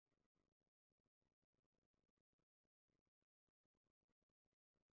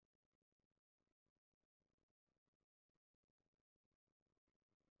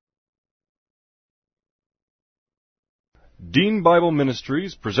Dean Bible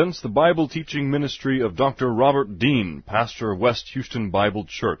Ministries presents the Bible teaching ministry of Dr. Robert Dean, pastor of West Houston Bible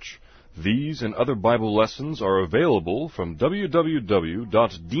Church. These and other Bible lessons are available from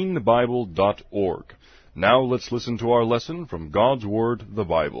www.deanbible.org. Now let's listen to our lesson from God's Word, the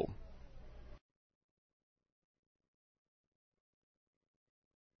Bible.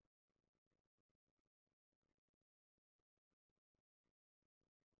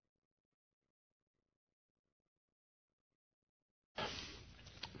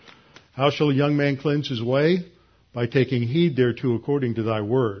 How shall a young man cleanse his way? By taking heed thereto according to thy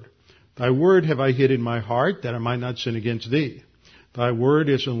word. Thy word have I hid in my heart, that I might not sin against thee. Thy word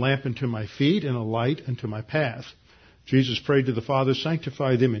is a lamp unto my feet, and a light unto my path. Jesus prayed to the Father,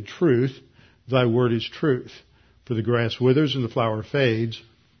 sanctify them in truth. Thy word is truth. For the grass withers and the flower fades,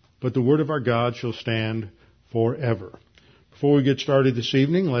 but the word of our God shall stand forever. Before we get started this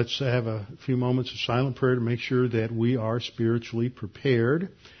evening, let's have a few moments of silent prayer to make sure that we are spiritually prepared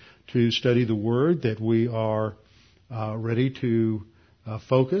to study the Word, that we are ready to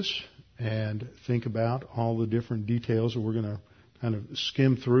focus and think about all the different details that we're going to kind of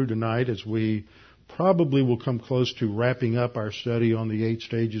skim through tonight as we probably will come close to wrapping up our study on the 8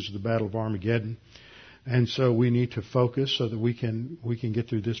 stages of the Battle of Armageddon. And so we need to focus so that we can get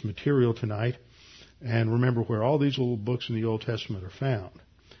through this material tonight and remember where all these little books in the Old Testament are found.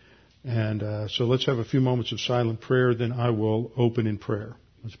 And so let's have a few moments of silent prayer, then I will open in prayer.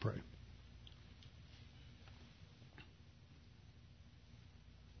 Let's pray.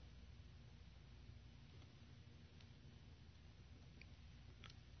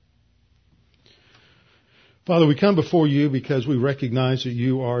 Father, we come before you because we recognize that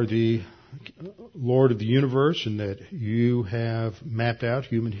you are the Lord of the universe and that you have mapped out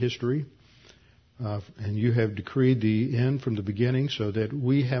human history and you have decreed the end from the beginning so that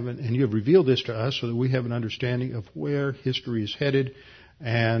we haven't, and you have revealed this to us so that we have an understanding of where history is headed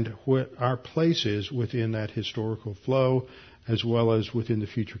and what our place is within that historical flow as well as within the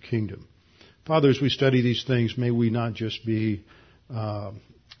future kingdom. Father, as we study these things, may we not just be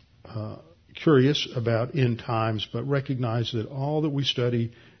curious about end times, but recognize that all that we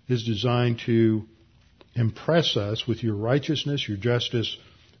study is designed to impress us with your righteousness, your justice,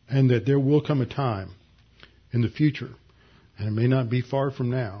 and that there will come a time in the future, and it may not be far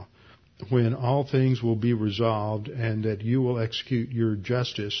from now, when all things will be resolved and that you will execute your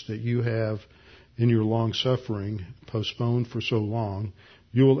justice that you have in your long suffering postponed for so long.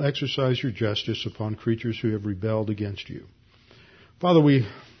 You will exercise your justice upon creatures who have rebelled against you. Father, we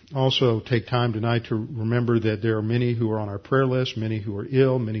also take time tonight to remember that there are many who are on our prayer list, many who are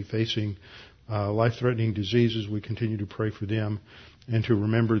ill, many facing life-threatening diseases. We continue to pray for them and to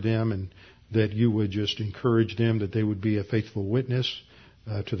remember them, and that you would just encourage them, that they would be a faithful witness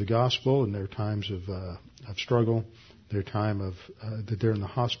to the gospel in their times of struggle, their time of that they're in the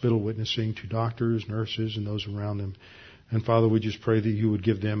hospital witnessing to doctors, nurses, and those around them. And Father, we just pray that you would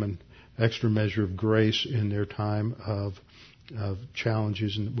give them an extra measure of grace in their time of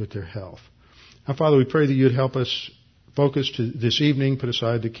challenges with their health. Now, Father, we pray that you'd help us focus to this evening, put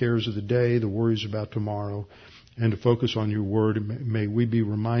aside the cares of the day, the worries about tomorrow, and to focus on your word. May we be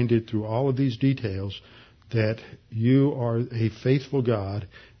reminded through all of these details that you are a faithful God,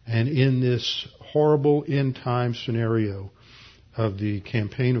 and in this horrible end-time scenario of the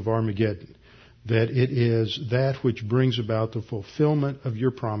campaign of Armageddon, that it is that which brings about the fulfillment of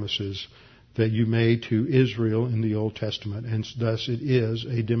your promises that you made to Israel in the Old Testament, and thus it is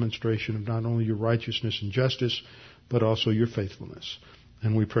a demonstration of not only your righteousness and justice, but also your faithfulness.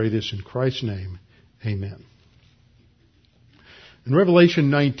 And we pray this in Christ's name. Amen. In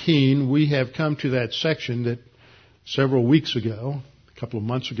Revelation 19, we have come to that section that several weeks ago, a couple of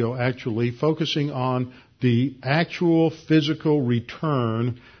months ago actually, focusing on the actual physical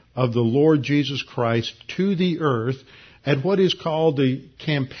return of the Lord Jesus Christ to the earth at what is called the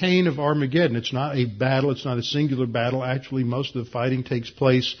campaign of Armageddon. It's not a battle, it's not a singular battle. Actually, most of the fighting takes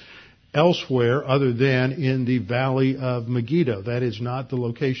place elsewhere other than in the valley of Megiddo. That is not the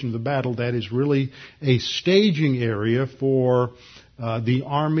location of the battle. That is really a staging area for the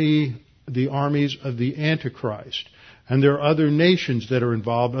armies of the Antichrist. And there are other nations that are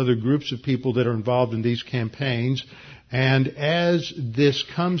involved, other groups of people that are involved in these campaigns. And as this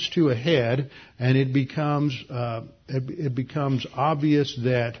comes to a head, and it becomes obvious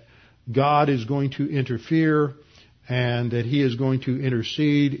that God is going to interfere and that He is going to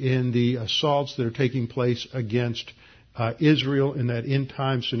intercede in the assaults that are taking place against Israel in that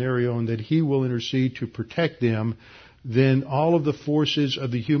end-time scenario, and that He will intercede to protect them, then all of the forces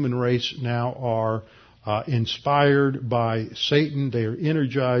of the human race now are inspired by Satan. They are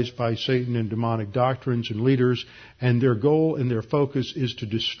energized by Satan and demonic doctrines and leaders. And their goal and their focus is to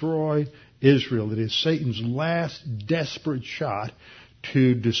destroy Israel. It is Satan's last desperate shot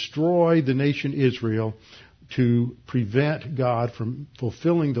to destroy the nation Israel, to prevent God from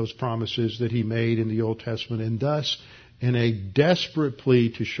fulfilling those promises that He made in the Old Testament, and thus in a desperate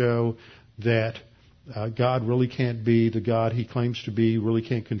plea to show that God really can't be the God He claims to be, really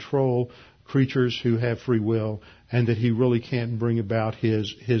can't control creatures who have free will, and that He really can't bring about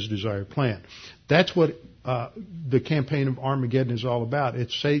His desired plan. That's what the campaign of Armageddon is all about.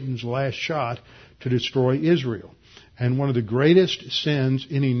 It's Satan's last shot to destroy Israel. And one of the greatest sins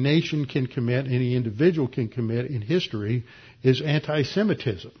any nation can commit, any individual can commit in history, is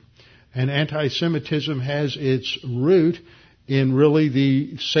anti-Semitism. And anti-Semitism has its root in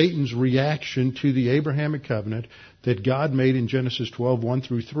really Satan's reaction to the Abrahamic covenant that God made in Genesis 12, 1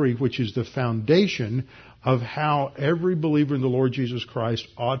 through 3, which is the foundation of how every believer in the Lord Jesus Christ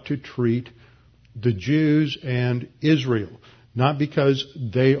ought to treat the Jews and Israel. Not because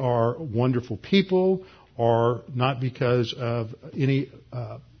they are wonderful people, or not because of any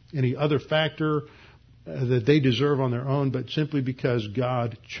other factor that they deserve on their own, but simply because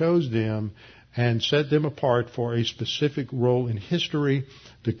God chose them and set them apart for a specific role in history.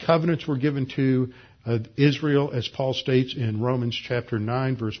 The covenants were given to Israel, as Paul states in Romans chapter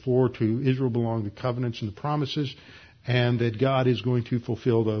 9, verse 4, to Israel belong the covenants and the promises, and that God is going to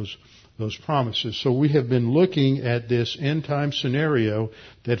fulfill those promises. So we have been looking at this end-time scenario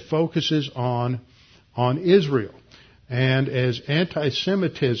that focuses on Israel. And as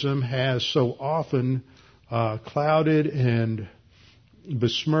anti-Semitism has so often clouded and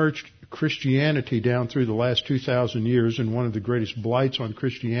besmirched Christianity down through the last 2,000 years, and one of the greatest blights on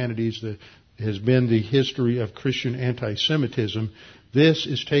Christianity has been the history of Christian anti-Semitism, this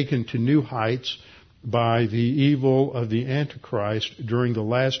is taken to new heights by the evil of the Antichrist during the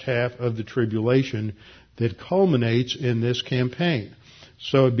last half of the tribulation that culminates in this campaign.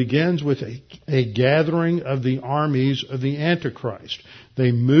 So it begins with a gathering of the armies of the Antichrist.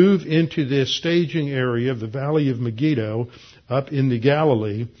 They move into this staging area of the Valley of Megiddo up in the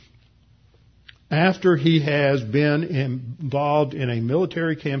Galilee after he has been involved in a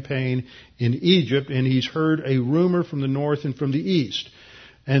military campaign in Egypt, and he's heard a rumor from the north and from the east.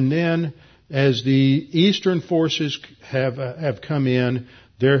 And then as the eastern forces have come in,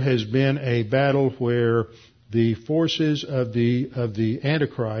 there has been a battle where the forces of the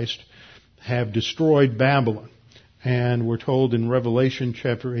Antichrist have destroyed Babylon. And we're told in Revelation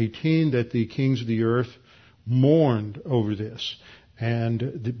chapter 18 that the kings of the earth mourned over this.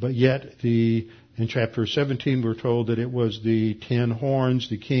 But yet in chapter 17 we're told that it was the 10 horns,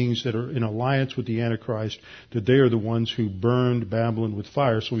 the kings that are in alliance with the Antichrist, that they are the ones who burned Babylon with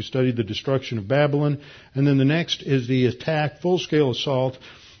fire. So we studied the destruction of Babylon. And then the next is the attack, full-scale assault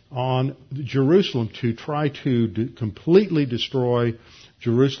on Jerusalem to try to completely destroy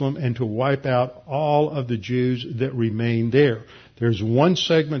Jerusalem and to wipe out all of the Jews that remain there. There's one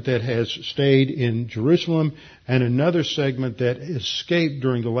segment that has stayed in Jerusalem and another segment that escaped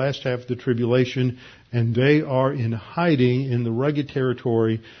during the last half of the tribulation, and they are in hiding in the rugged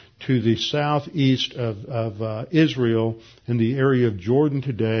territory to the southeast of Israel in the area of Jordan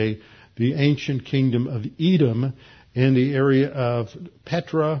today, the ancient kingdom of Edom, in the area of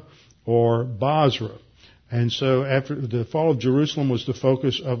Petra or Basra. And so after the fall of Jerusalem was the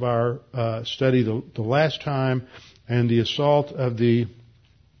focus of our study the last time, and the assault of the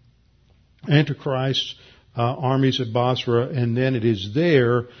Antichrist's armies at Basra, and then it is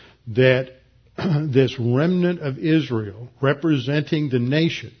there that this remnant of Israel, representing the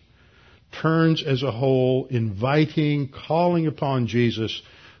nation, turns as a whole, inviting, calling upon Jesus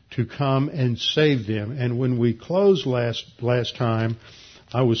to come and save them. And when we closed last time,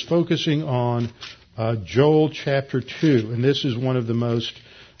 I was focusing on Joel chapter 2, and this is one of the most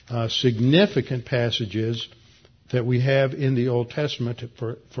significant passages that we have in the Old Testament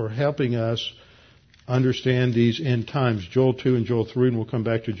for helping us understand these end times. Joel 2 and Joel 3, and we'll come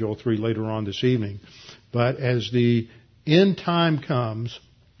back to Joel 3 later on this evening. But as the end time comes,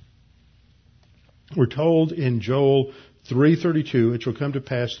 we're told in Joel 3:32, it shall come to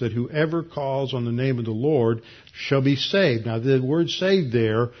pass that whoever calls on the name of the Lord shall be saved. Now the word saved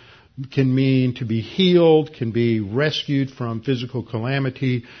there can mean to be healed, can be rescued from physical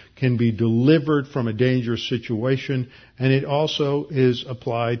calamity, can be delivered from a dangerous situation, and it also is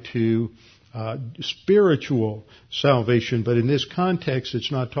applied to spiritual salvation. But in this context,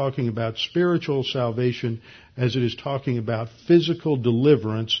 it's not talking about spiritual salvation as it is talking about physical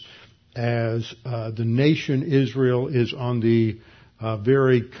deliverance as the nation Israel is on the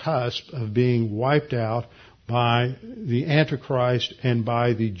very cusp of being wiped out by the Antichrist and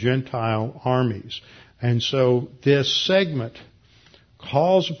by the Gentile armies. And so this segment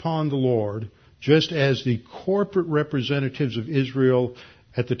calls upon the Lord, just as the corporate representatives of Israel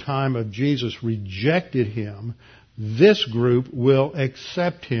at the time of Jesus rejected him, this group will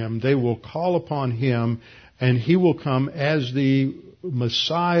accept him. They will call upon him, and he will come as the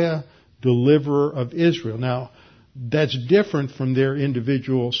Messiah, deliverer of Israel. Now, that's different from their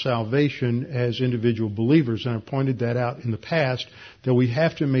individual salvation as individual believers, and I've pointed that out in the past, that we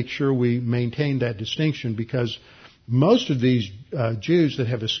have to make sure we maintain that distinction, because most of these Jews that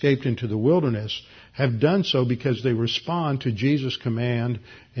have escaped into the wilderness have done so because they respond to Jesus' command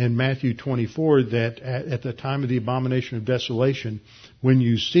in Matthew 24 that at the time of the abomination of desolation, when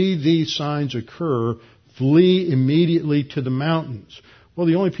you see these signs occur, flee immediately to the mountains. Well,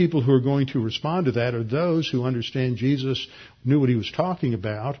 the only people who are going to respond to that are those who understand Jesus knew what he was talking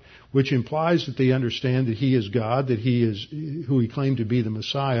about, which implies that they understand that he is God, that he is who he claimed to be, the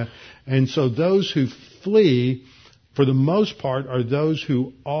Messiah. And so those who flee, for the most part, are those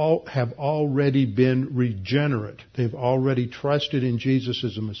who have already been regenerate. They've already trusted in Jesus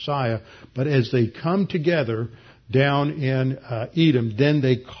as a Messiah. But as they come together down in Edom, then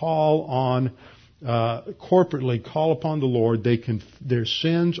they call on corporately call upon the Lord. Their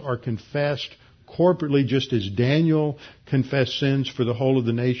sins are confessed corporately, just as Daniel confessed sins for the whole of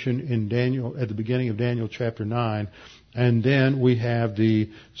the nation in Daniel at the beginning of Daniel chapter 9. And then we have the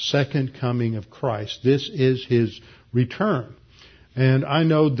second coming of Christ. This is his return. And I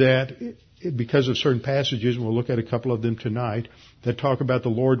know that because of certain passages, and we'll look at a couple of them tonight, that talk about the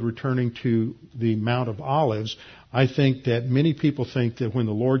Lord returning to the Mount of Olives, I think that many people think that when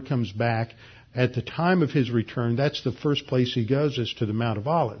the Lord comes back at the time of his return, that's the first place he goes, is to the Mount of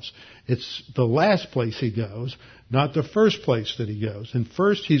Olives. It's the last place he goes, not the first place that he goes. And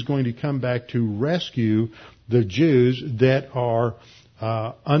first he's going to come back to rescue the Jews that are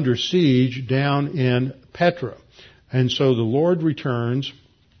under siege down in Petra. And so the Lord returns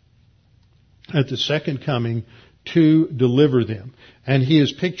at the second coming to deliver them. And he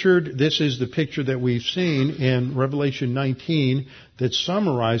is pictured, this is the picture that we've seen in Revelation 19 that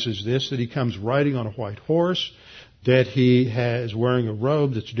summarizes this, that he comes riding on a white horse, that he is wearing a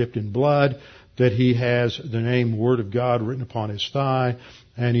robe that's dipped in blood, that he has the name Word of God written upon his thigh,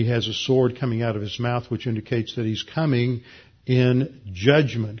 and he has a sword coming out of his mouth, which indicates that he's coming in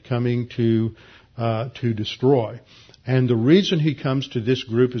judgment, coming to destroy. And the reason he comes to this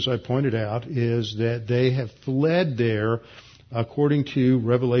group, as I pointed out, is that they have fled there, according to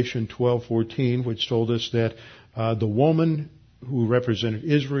Revelation 12:14, which told us that the woman who represented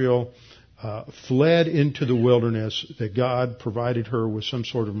Israel fled into the wilderness, that God provided her with some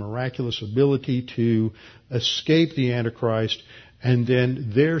sort of miraculous ability to escape the Antichrist, and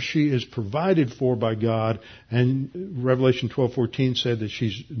then there she is provided for by God. And Revelation 12:14 said that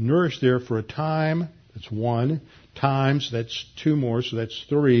she's nourished there for a time. That's one. Times, that's two more, so that's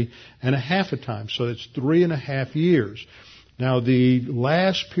 3.5 a time. So that's 3.5 years. Now, the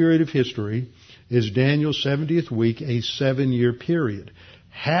last period of history is Daniel's 70th week, a 7-year period.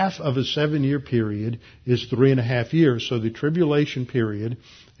 Half of a 7-year period is 3.5 years. So the tribulation period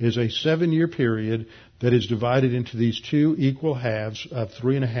is a 7-year period that is divided into these two equal halves of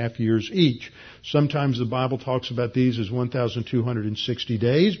 3.5 years each. Sometimes the Bible talks about these as 1,260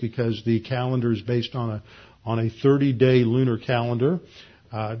 days because the calendar is based on a 30-day lunar calendar.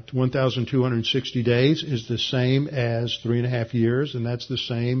 1,260 days is the same as 3.5 years, and that's the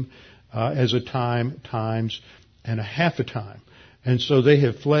same as a time times and a half a time. And so they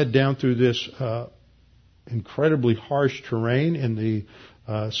have fled down through this incredibly harsh terrain in the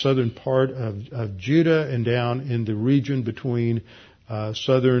southern part of Judah and down in the region between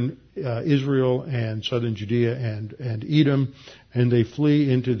southern Israel and southern Judea and Edom, and they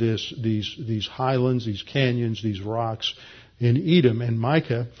flee into these highlands, these canyons, these rocks in Edom. And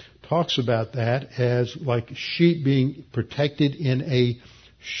Micah talks about that as like sheep being protected in a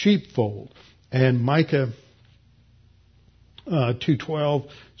sheepfold. And Micah 2:12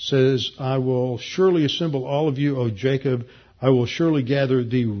 says, "I will surely assemble all of you, O Jacob. I will surely gather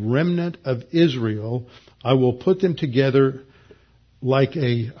the remnant of Israel. I will put them together like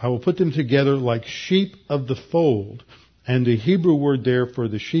sheep of the fold." And the Hebrew word there for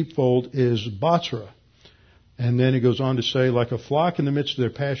the sheepfold is batsra. And then it goes on to say, "Like a flock in the midst of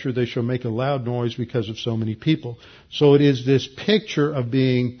their pasture, they shall make a loud noise because of so many people." So it is this picture of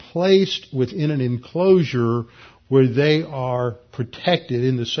being placed within an enclosure where they are protected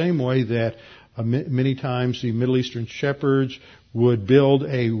in the same way that many times the Middle Eastern shepherds would build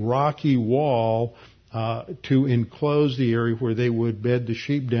a rocky wall to enclose the area where they would bed the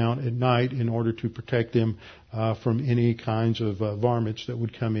sheep down at night in order to protect them from any kinds of varmints that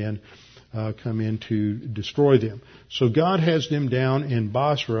would come in to destroy them. So God has them down in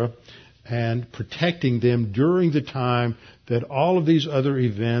Basra and protecting them during the time that all of these other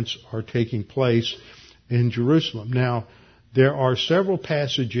events are taking place in Jerusalem. Now, there are several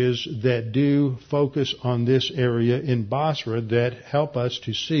passages that do focus on this area in Basra that help us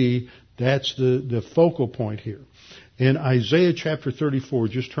to see that's the focal point here. In Isaiah chapter 34,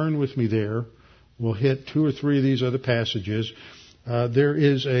 just turn with me there. We'll hit 2 or 3 of these other passages. There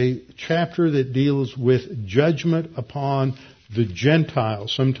is a chapter that deals with judgment upon the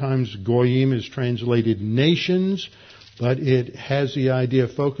Gentiles. Sometimes Goyim is translated nations, but it has the idea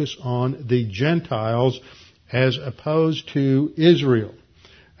of focus on the Gentiles as opposed to Israel.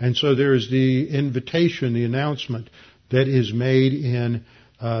 And so there is the invitation, the announcement that is made in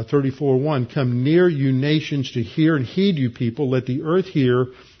 34:1. Come near, you nations, to hear, and heed, you people. Let the earth hear,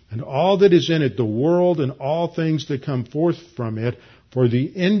 and all that is in it, the world and all things that come forth from it. For the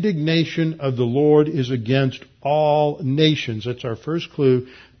indignation of the Lord is against all nations. That's our first clue.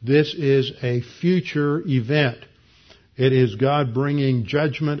 This is a future event. It is God bringing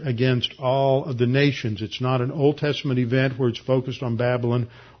judgment against all of the nations. It's not an Old Testament event where it's focused on Babylon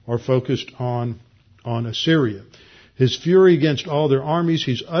or focused on Assyria. His fury against all their armies,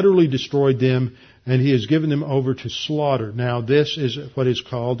 He's utterly destroyed them, and He has given them over to slaughter. Now, this is what is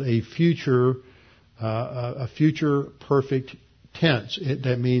called a future perfect tense.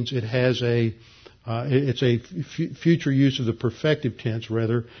 That means it has it's a future use of the perfective tense,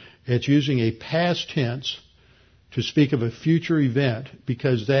 rather. It's using a past tense to speak of a future event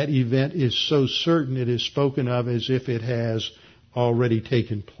because that event is so certain it is spoken of as if it has already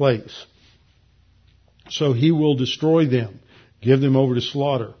taken place. So He will destroy them, give them over to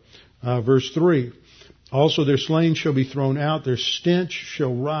slaughter. Verse 3, also their slain shall be thrown out, their stench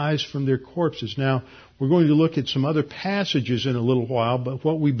shall rise from their corpses. Now, we're going to look at some other passages in a little while, but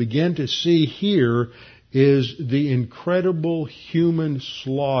what we begin to see here is the incredible human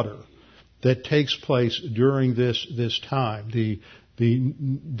slaughter that takes place during this time.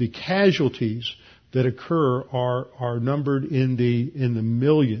 The casualties that occur are numbered in the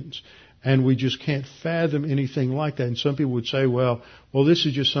millions. And we just can't fathom anything like that. And some people would say, well, this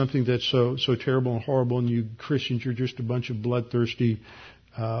is just something that's so terrible and horrible, and you Christians, you're just a bunch of bloodthirsty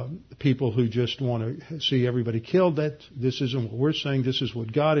people who just want to see everybody killed. This isn't what we're saying. This is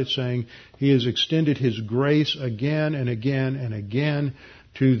what God is saying. He has extended His grace again and again and again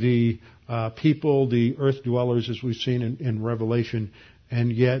to the people, the earth dwellers, as we've seen in Revelation,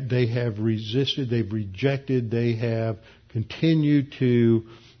 and yet they have resisted, they've rejected, they have continued to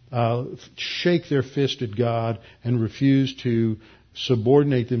shake their fist at God and refuse to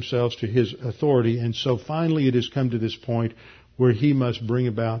subordinate themselves to His authority. And so finally it has come to this point where He must bring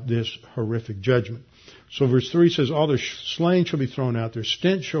about this horrific judgment. So verse 3 says, all their slain shall be thrown out, their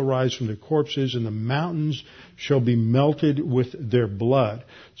stench shall rise from their corpses, and the mountains shall be melted with their blood.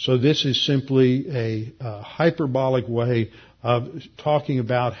 So this is simply a hyperbolic way of talking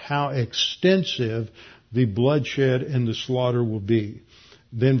about how extensive the bloodshed and the slaughter will be.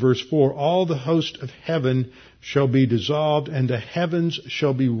 Then verse 4, all the host of heaven shall be dissolved, and the heavens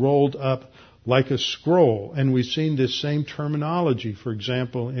shall be rolled up like a scroll. And we've seen this same terminology, for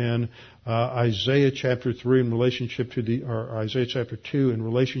example, in Isaiah chapter 3 in relationship to or Isaiah chapter 2 in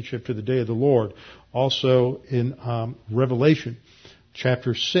relationship to the day of the Lord. Also in Revelation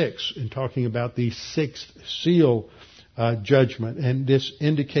chapter 6 in talking about the sixth seal judgment. And this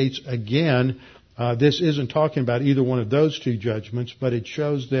indicates again, this isn't talking about either one of those two judgments, but it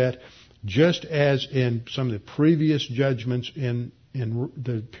shows that just as in some of the previous judgments in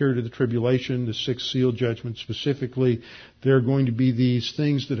the period of the tribulation, the sixth seal judgment specifically, there are going to be these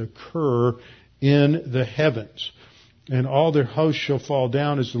things that occur in the heavens. And all their hosts shall fall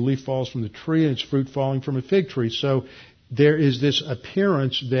down as the leaf falls from the tree and its fruit falling from a fig tree. So there is this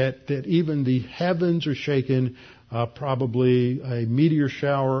appearance that even the heavens are shaken. Probably a meteor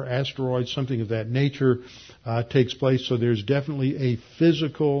shower, asteroid, something of that nature takes place. So there's definitely a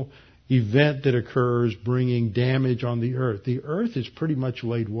physical event that occurs bringing damage on the earth. The earth is pretty much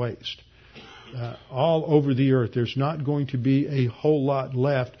laid waste. All over the earth, there's not going to be a whole lot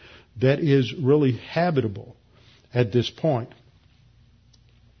left that is really habitable at this point.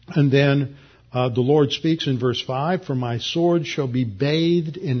 And then the Lord speaks in verse 5, for my sword shall be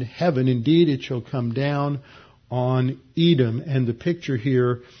bathed in heaven. Indeed, it shall come down on Edom. And the picture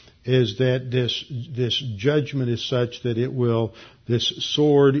here is that this judgment is such that this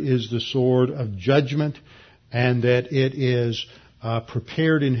sword is the sword of judgment, and that it is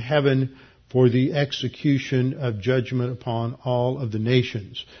prepared in heaven for the execution of judgment upon all of the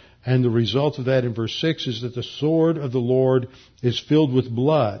nations. And the result of that in verse 6 is that the sword of the Lord is filled with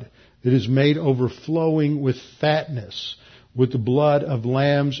blood. It is made overflowing with fatness, with the blood of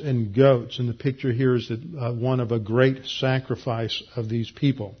lambs and goats. And the picture here is that one of a great sacrifice of these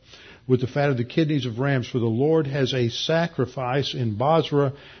people. With the fat of the kidneys of rams, for the Lord has a sacrifice in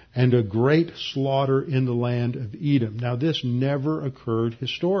Bozrah and a great slaughter in the land of Edom. Now this never occurred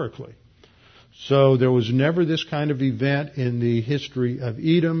historically. So there was never this kind of event in the history of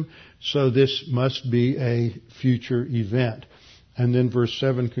Edom, so this must be a future event. And then verse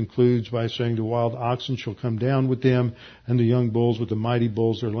 7 concludes by saying, the wild oxen shall come down with them, and the young bulls with the mighty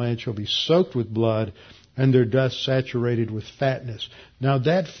bulls. Their land shall be soaked with blood, and their dust saturated with fatness. Now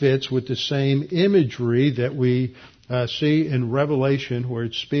that fits with the same imagery that we see in Revelation, where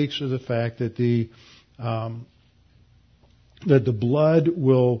it speaks of the fact that the blood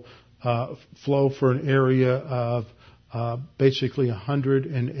will flow for an area of basically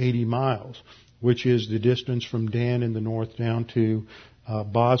 180 miles, which is the distance from Dan in the north down to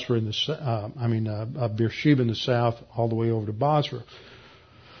Bozrah in the Beersheba in the south, all the way over to Bozrah.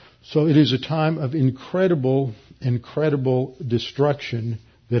 So it is a time of incredible destruction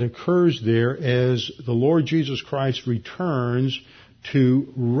that occurs there as the Lord Jesus Christ returns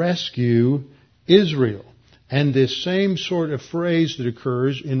to rescue Israel. And this same sort of phrase that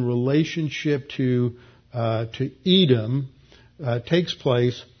occurs in relationship to Edom takes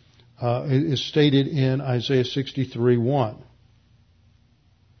place, is stated in Isaiah 63:1.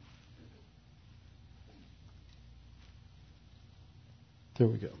 There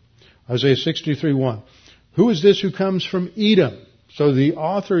we go. Isaiah 63:1. Who is this who comes from Edom? So the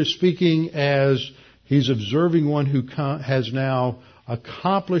author is speaking as he's observing one who has now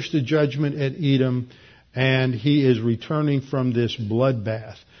accomplished the judgment at Edom, and he is returning from this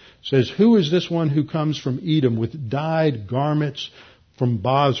bloodbath. It says, who is this one who comes from Edom with dyed garments from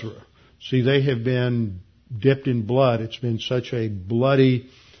Bozrah? See, they have been dipped in blood. It's been such a bloody,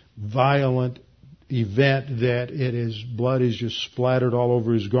 violent event that blood is just splattered all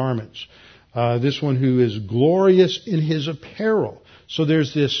over his garments. This one who is glorious in his apparel. So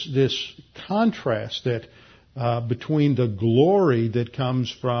there's this contrast that between the glory that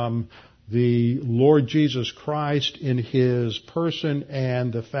comes from the Lord Jesus Christ in his person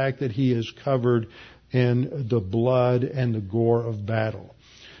and the fact that he is covered in the blood and the gore of battle.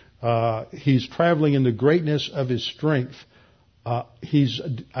 He's traveling in the greatness of his strength. He's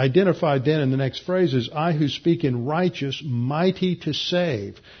identified then in the next phrase as I who speak in righteous, mighty to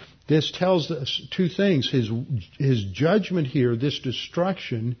save. This tells us two things. His judgment here, this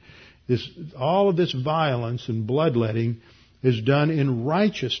destruction, all of this violence and bloodletting is done in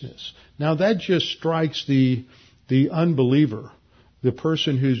righteousness. Now that just strikes the unbeliever, the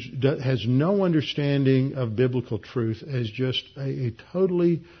person who has no understanding of biblical truth, as just a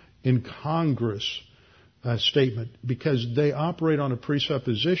totally incongruous statement, because they operate on a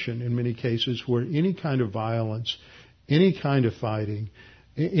presupposition in many cases where any kind of violence, any kind of fighting,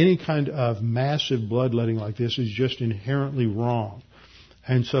 any kind of massive bloodletting like this is just inherently wrong.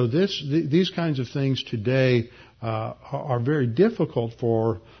 And so these kinds of things today are very difficult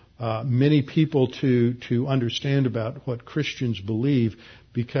for many people to understand about what Christians believe,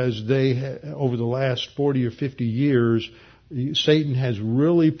 because over the last 40 or 50 years, Satan has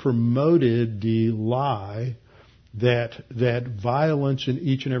really promoted the lie that violence in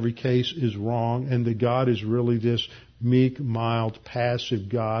each and every case is wrong, and that God is really this meek, mild, passive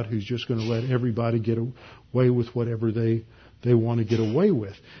God who's just going to let everybody get away with whatever they want to get away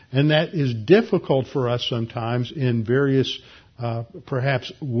with. And that is difficult for us sometimes in various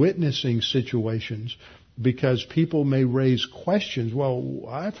perhaps witnessing situations, because people may raise questions. Well,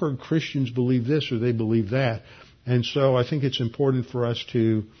 I've heard Christians believe this or they believe that. And so I think it's important for us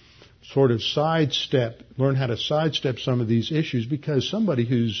to sort of learn how to sidestep some of these issues, because somebody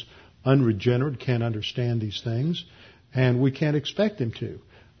who's unregenerate can't understand these things, and we can't expect them to.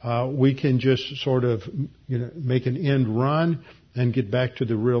 We can just sort of make an end run and get back to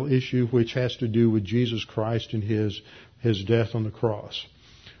the real issue, which has to do with Jesus Christ and his death on the cross.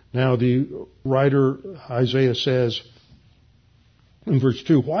 Now the writer Isaiah says in verse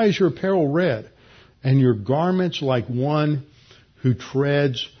 2, why is your apparel red, and your garments like one who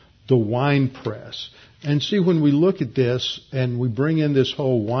treads the winepress? And see, when we look at this and we bring in this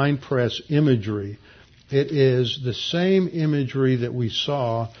whole winepress imagery, it is the same imagery that we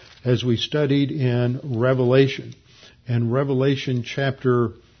saw as we studied in Revelation. In Revelation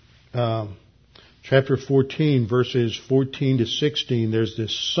chapter 14, verses 14 to 16, there's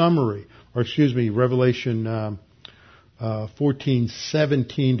this summary, Revelation 14,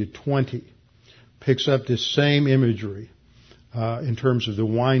 17 to 20. picks up this same imagery in terms of the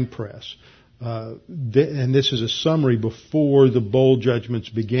winepress. And this is a summary before the bowl judgments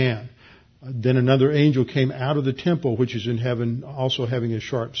began. Then another angel came out of the temple, which is in heaven, also having a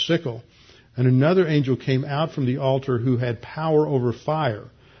sharp sickle. And another angel came out from the altar who had power over fire.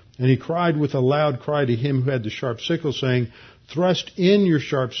 And he cried with a loud cry to him who had the sharp sickle, saying, "Thrust in your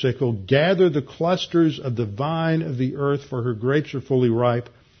sharp sickle, gather the clusters of the vine of the earth, for her grapes are fully ripe."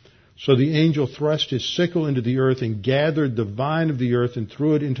 So the angel thrust his sickle into the earth and gathered the vine of the earth and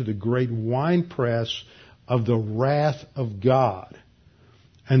threw it into the great winepress of the wrath of God.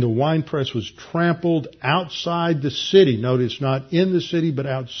 And the winepress was trampled outside the city. Notice, not in the city, but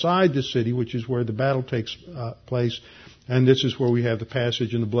outside the city, which is where the battle takes place. And this is where we have the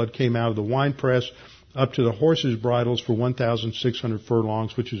passage, "And the blood came out of the winepress up to the horses' bridles for 1,600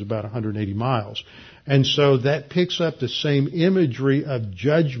 furlongs," which is about 180 miles. And so that picks up the same imagery of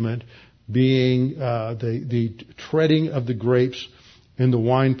judgment being the treading of the grapes in the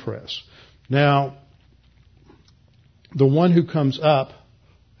winepress. Now, the one who comes up,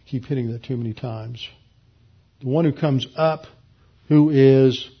 I keep hitting that too many times, the one who comes up who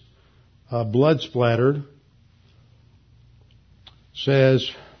is blood splattered says,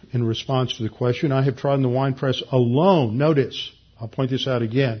 in response to the question, "I have trodden the winepress alone." Notice, I'll point this out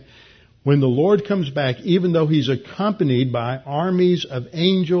again. When the Lord comes back, even though He's accompanied by armies of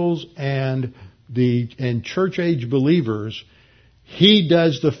angels and church age believers, He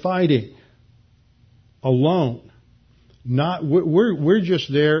does the fighting alone. Not we're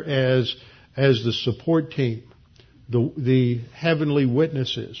just there as the support team, the heavenly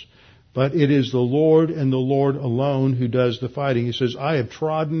witnesses. But it is the Lord and the Lord alone who does the fighting. He says, "I have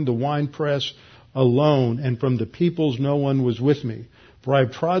trodden the winepress alone, and from the peoples no one was with me. For I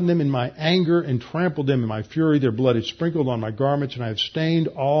have trodden them in my anger and trampled them in my fury. Their blood is sprinkled on my garments, and I have stained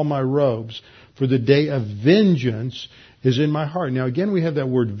all my robes. For the day of vengeance is in my heart." Now again, we have that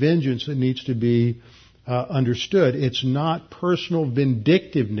word vengeance that needs to be understood. It's not personal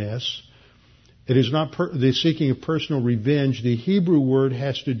vindictiveness. It is not the seeking of personal revenge. The Hebrew word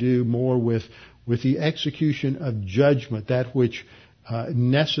has to do more with the execution of judgment, that which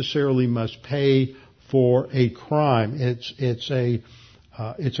necessarily must pay for a crime. It's a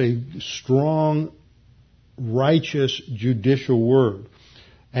strong, righteous, judicial word.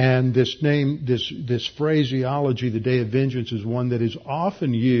 And this phraseology, the day of vengeance, is one that is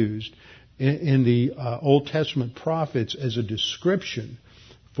often used in the Old Testament prophets as a description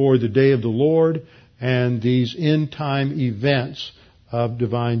for the day of the Lord and these end-time events of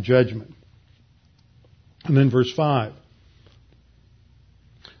divine judgment. And then verse 5.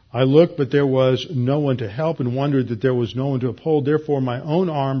 "I looked, but there was no one to help, and wondered that there was no one to uphold. Therefore my own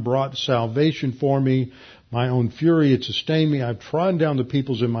arm brought salvation for me. My own fury, it sustained me. I've trodden down the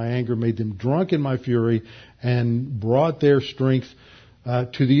peoples in my anger, made them drunk in my fury, and brought their strength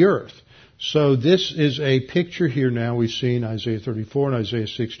to the earth." So this is a picture here now we see in Isaiah 34 and Isaiah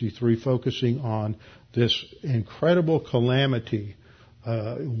 63 focusing on this incredible calamity,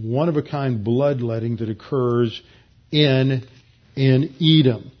 one-of-a-kind bloodletting that occurs in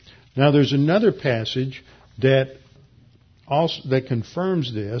Edom. Now there's another passage that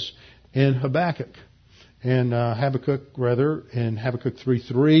confirms this in Habakkuk. In Habakkuk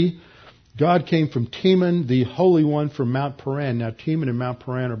 3:3, "God came from Teman, the Holy One from Mount Paran." Now, Teman and Mount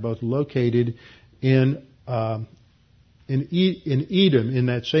Paran are both located in Edom, in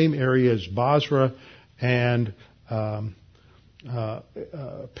that same area as Basra and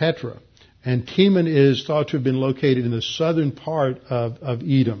Petra. And Teman is thought to have been located in the southern part of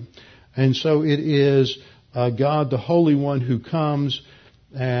Edom. And so it is God, the Holy One, who comes,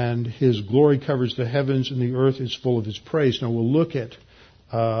 and His glory covers the heavens, and the earth is full of His praise. Now, we'll look at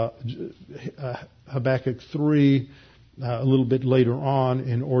Habakkuk 3 a little bit later on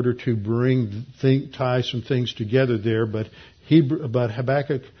in order to tie some things together there. But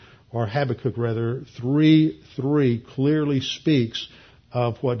Habakkuk 3:3 clearly speaks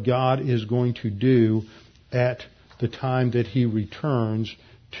of what God is going to do at the time that He returns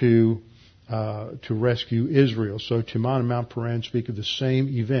to rescue Israel. So Teman and Mount Paran speak of the same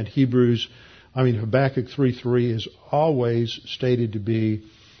event. Habakkuk 3:3 is often stated to be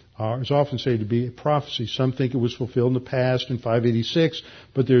a prophecy. Some think it was fulfilled in the past in 586,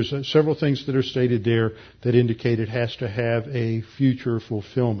 but there's several things that are stated there that indicate it has to have a future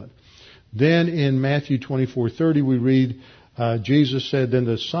fulfillment. Then in Matthew 24:30 we read, Jesus said, "Then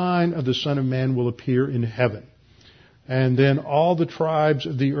the sign of the Son of Man will appear in heaven. And then all the tribes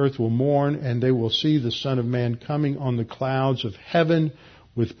of the earth will mourn, and they will see the Son of Man coming on the clouds of heaven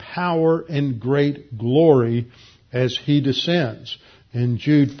with power and great glory as He descends." In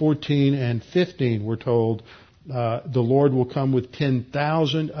Jude 14 and 15, we're told the Lord will come with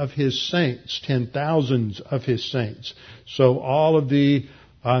 10,000 of His saints, 10,000s of His saints. So all of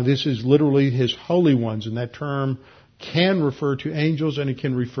this is literally His holy ones, and that term can refer to angels and it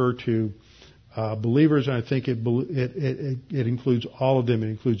can refer to believers, and I think it includes all of them. It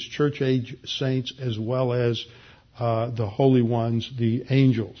includes church age saints as well as the holy ones, the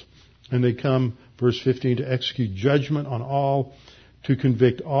angels. And they come, verse 15, to execute judgment on all, to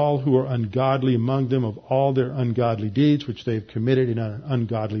convict all who are ungodly among them of all their ungodly deeds, which they have committed in an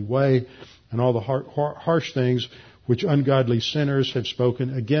ungodly way, and all the harsh things which ungodly sinners have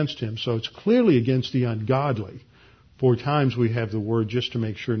spoken against Him. So it's clearly against the ungodly. 4 times we have the word just to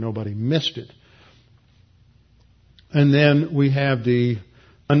make sure nobody missed it. And then we have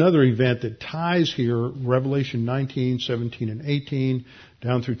another event that ties here, Revelation 19, 17, and 18,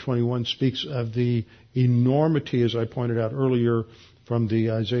 down through 21, speaks of the enormity, as I pointed out earlier, from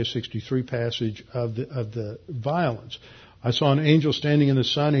the Isaiah 63 passage of the violence. I saw an angel standing in the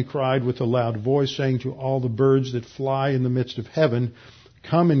sun. He cried with a loud voice, saying to all the birds that fly in the midst of heaven,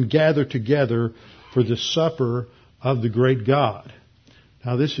 come and gather together for the supper of the great God.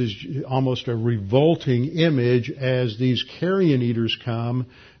 Now this is almost a revolting image as these carrion eaters come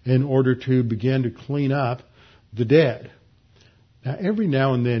in order to begin to clean up the dead. Now every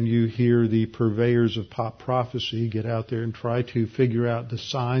now and then you hear the purveyors of pop prophecy get out there and try to figure out the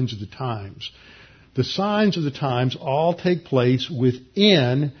signs of the times. The signs of the times all take place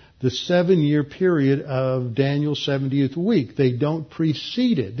within the 7-year period of Daniel's 70th week. They don't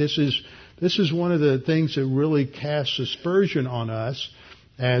precede it. This is one of the things that really casts aspersion on us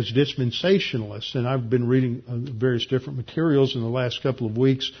as dispensationalists. And I've been reading various different materials in the last couple of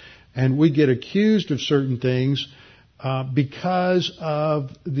weeks, and we get accused of certain things because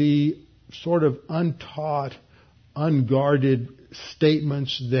of the sort of untaught, unguarded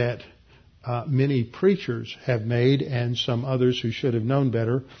statements that many preachers have made, and some others who should have known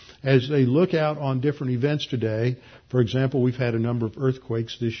better, as they look out on different events today. For example, we've had a number of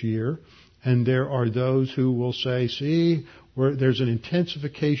earthquakes this year, and there are those who will say, see, there's an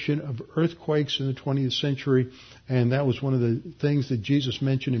intensification of earthquakes in the 20th century, and that was one of the things that Jesus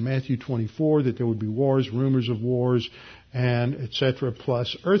mentioned in Matthew 24, that there would be wars, rumors of wars, and etc.,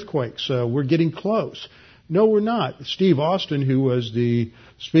 plus earthquakes. So we're getting close. No, we're not. Steve Austin, who was the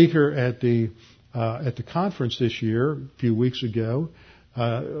speaker at the conference this year, a few weeks ago,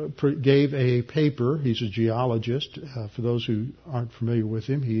 gave a paper. He's a geologist. For those who aren't familiar with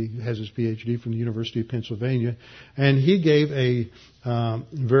him, he has his PhD from the University of Pennsylvania, and he gave a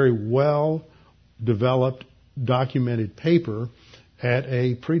very well-developed, documented paper at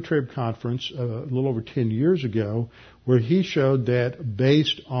a pre-trib conference a little over 10 years ago, where he showed that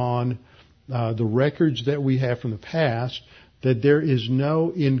based on the records that we have from the past, that there is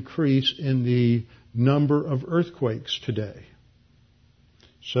no increase in the number of earthquakes today.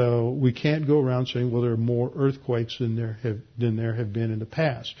 So we can't go around saying, well, there are more earthquakes than there have been in the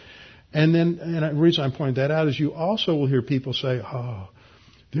past. And the reason I point that out is you also will hear people say, oh,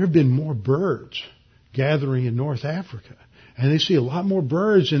 there have been more birds gathering in North Africa. And they see a lot more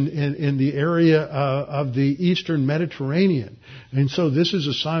birds in the area of the eastern Mediterranean. And so this is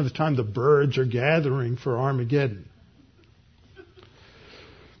a sign of the time the birds are gathering for Armageddon.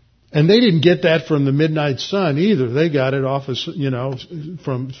 And they didn't get that from the midnight sun either. They got it off of,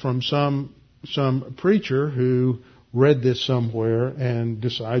 from some preacher who read this somewhere and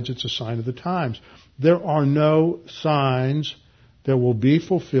decides it's a sign of the times. There are no signs that will be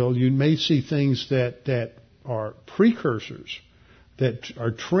fulfilled. You may see things that are precursors, that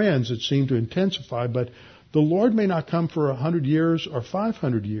are trends that seem to intensify, but the Lord may not come for 100 years or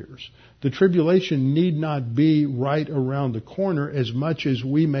 500 years. The tribulation need not be right around the corner, as much as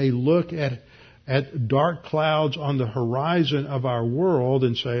we may look at dark clouds on the horizon of our world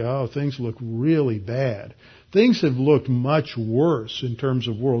and say, oh, things look really bad. Things have looked much worse in terms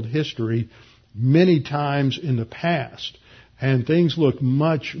of world history many times in the past. And things look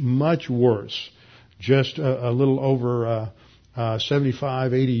much, much worse just a little over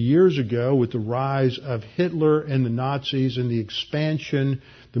 75, 80 years ago, with the rise of Hitler and the Nazis and the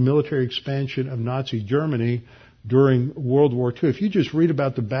military expansion of Nazi Germany during World War II. If you just read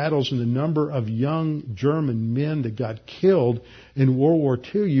about the battles and the number of young German men that got killed in World War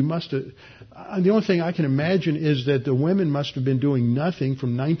II, you must have, the only thing I can imagine is that the women must have been doing nothing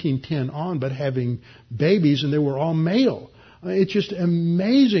from 1910 on but having babies, and they were all male. It's just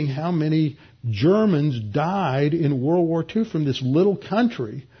amazing how many Germans died in World War II from this little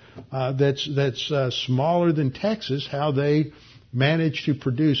country that's smaller than Texas, how they managed to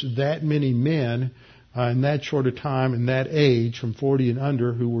produce that many men in that short a time, in that age, from 40 and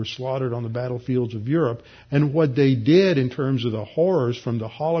under, who were slaughtered on the battlefields of Europe. And what they did in terms of the horrors, from the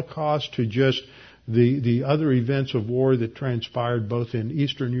Holocaust to just the other events of war that transpired both in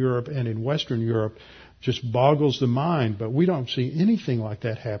Eastern Europe and in Western Europe, just boggles the mind. But we don't see anything like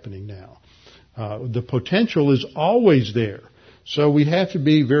that happening now. The potential is always there. So we have to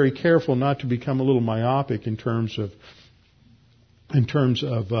be very careful not to become a little myopic in terms of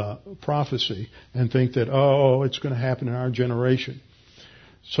prophecy and think that, it's going to happen in our generation.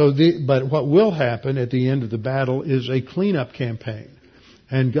 But what will happen at the end of the battle is a cleanup campaign.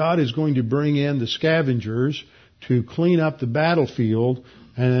 And God is going to bring in the scavengers to clean up the battlefield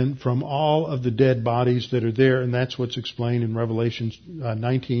and from all of the dead bodies that are there. And that's what's explained in Revelation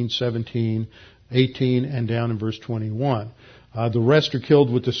 19, 17, 18, and down in verse 21. The rest are killed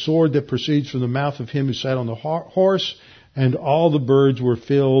with the sword that proceeds from the mouth of him who sat on the horse, and all the birds were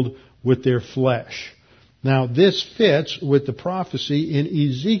filled with their flesh. Now, this fits with the prophecy in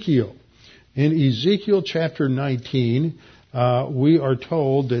Ezekiel. In Ezekiel chapter 19, we are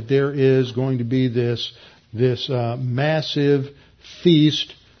told that there is going to be this massive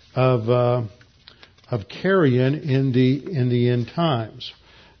feast of carrion in the end times.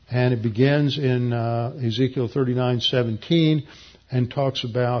 And it begins in Ezekiel 39:17 and talks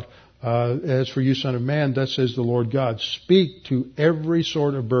about, as for you, son of man, thus says the Lord God, speak to every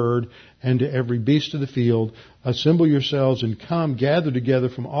sort of bird and to every beast of the field. Assemble yourselves and come, gather together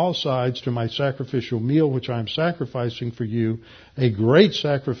from all sides to my sacrificial meal, which I am sacrificing for you, a great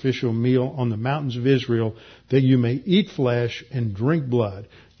sacrificial meal on the mountains of Israel, that you may eat flesh and drink blood.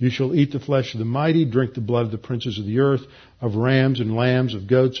 You shall eat the flesh of the mighty, drink the blood of the princes of the earth, of rams and lambs, of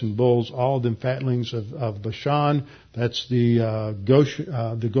goats and bulls, all of them fatlings of Bashan. That's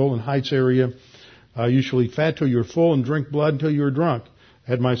the Golan Heights area. You shall eat fat till you are full and drink blood until you are drunk.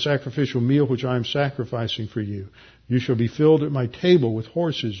 At my sacrificial meal, which I am sacrificing for you. You shall be filled at my table with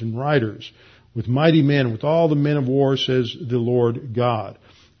horses and riders, with mighty men, with all the men of war, says the Lord God.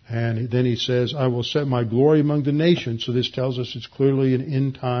 And then he says, I will set my glory among the nations. So this tells us it's clearly an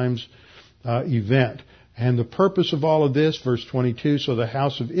end times event. And the purpose of all of this, verse 22, so the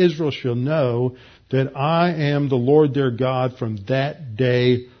house of Israel shall know that I am the Lord their God from that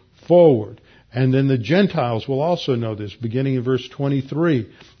day forward. And then the Gentiles will also know this, beginning in verse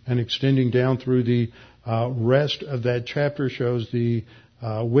 23 and extending down through the rest of that chapter, shows the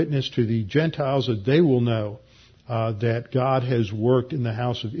witness to the Gentiles that they will know that God has worked in the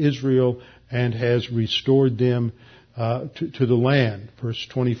house of Israel and has restored them to the land. Verse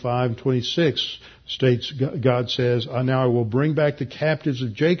 25 and 26 states, God says, now I will bring back the captives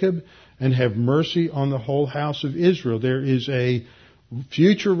of Jacob and have mercy on the whole house of Israel. There is a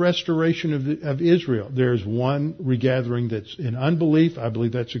future restoration of Israel. There's one regathering that's in unbelief. I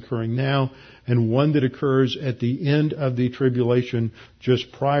believe that's occurring now. And one that occurs at the end of the tribulation,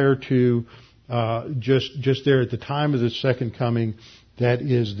 just prior to, just there at the time of the second coming. That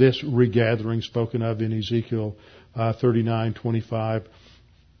is this regathering spoken of in Ezekiel 39:25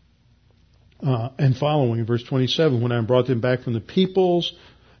 and following. Verse 27, when I brought them back from the peoples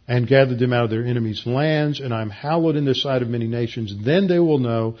and gathered them out of their enemies' lands, and I am hallowed in the sight of many nations, then they will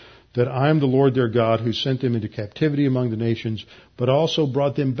know that I am the Lord their God, who sent them into captivity among the nations, but also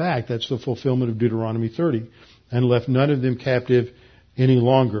brought them back. That's the fulfillment of Deuteronomy 30, and left none of them captive any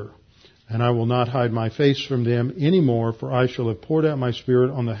longer. And I will not hide my face from them any more, for I shall have poured out my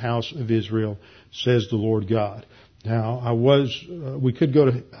Spirit on the house of Israel, says the Lord God. Now, we could go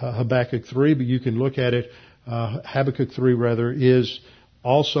to Habakkuk 3, but you can look at it. Habakkuk 3, is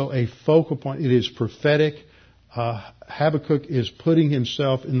also a focal point. It is prophetic. Habakkuk is putting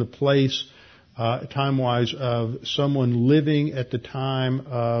himself in the place, time-wise, of someone living at the time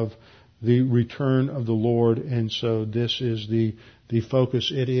of the return of the Lord. And so this is the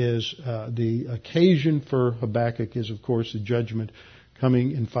focus. It is the occasion for Habakkuk is, of course, the judgment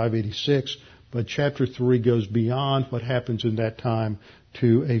coming in 586. But chapter 3 goes beyond what happens in that time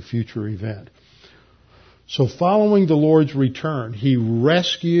to a future event. So following the Lord's return, He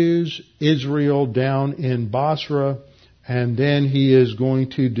rescues Israel down in Basra, and then He is going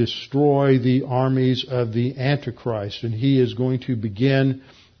to destroy the armies of the Antichrist, and He is going to begin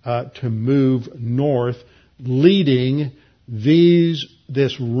to move north, leading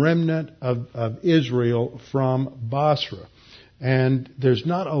this remnant of Israel from Basra. And there's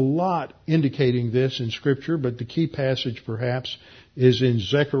not a lot indicating this in Scripture, but the key passage perhaps is in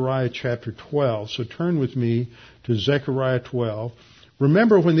Zechariah chapter 12. So turn with me to Zechariah 12.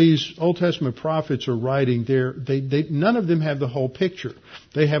 Remember, when these Old Testament prophets are writing, none of them have the whole picture.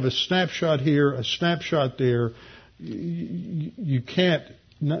 They have a snapshot here, a snapshot there. You can't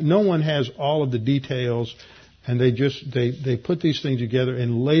no one has all of the details, and they put these things together.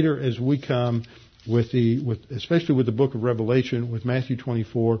 And later, as we come especially with the book of Revelation, with Matthew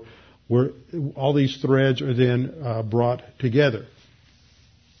 24, where all these threads are then brought together.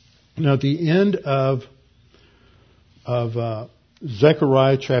 Now, at the end of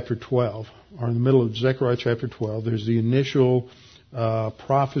Zechariah chapter 12, or in the middle of Zechariah chapter 12, there's the initial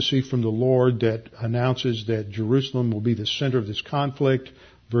prophecy from the Lord that announces that Jerusalem will be the center of this conflict.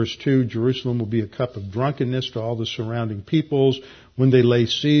 Verse 2, Jerusalem will be a cup of drunkenness to all the surrounding peoples when they lay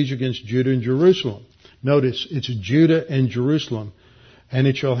siege against Judah and Jerusalem. Notice, it's Judah and Jerusalem. And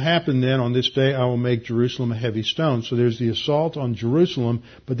it shall happen then, on this day I will make Jerusalem a heavy stone. So there's the assault on Jerusalem,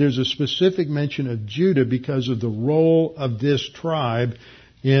 but there's a specific mention of Judah because of the role of this tribe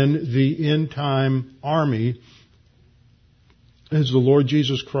in the end-time army as the Lord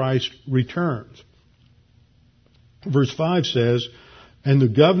Jesus Christ returns. Verse 5 says, and the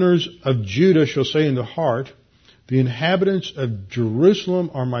governors of Judah shall say in the heart, the inhabitants of Jerusalem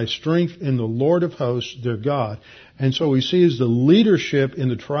are my strength in the Lord of hosts, their God. And so we see as the leadership in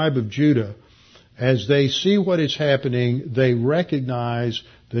the tribe of Judah, as they see what is happening, they recognize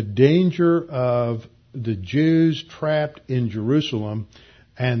the danger of the Jews trapped in Jerusalem,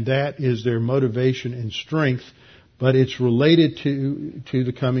 and that is their motivation and strength. But it's related to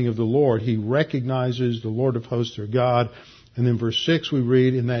the coming of the Lord. He recognizes the Lord of hosts, their God. And then verse 6 we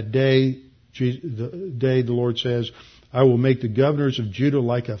read, in that day, the Lord says, I will make the governors of Judah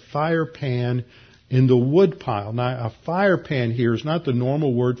like a fire pan in the wood pile. Now, a fire pan here is not the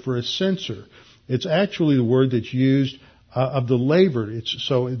normal word for a censer. It's actually the word that's used of the laver.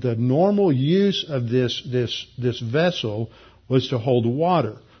 So the normal use of this vessel was to hold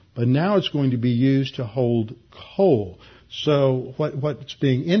water, but now it's going to be used to hold coal. So what's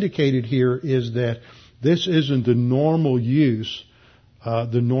being indicated here is that this isn't the normal use,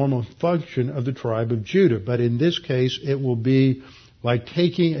 the normal function of the tribe of Judah. But in this case, it will be like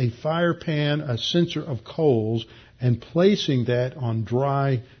taking a fire pan, a censer of coals, and placing that on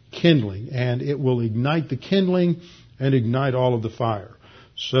dry kindling. And it will ignite the kindling and ignite all of the fire.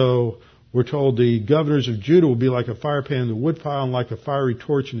 So we're told the governors of Judah will be like a fire pan in the woodpile and like a fiery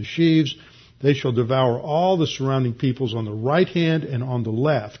torch in the sheaves. They shall devour all the surrounding peoples on the right hand and on the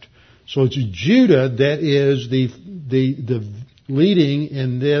left. So it's Judah that is the leading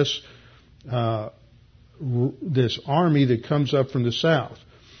in this army that comes up from the south.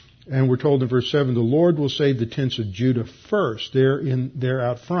 And we're told in verse 7, the Lord will save the tents of Judah first. They're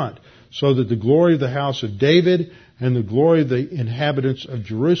out front. So that the glory of the house of David and the glory of the inhabitants of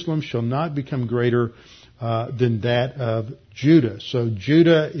Jerusalem shall not become greater than that of Judah. So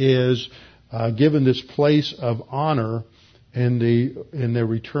Judah is given this place of honor in their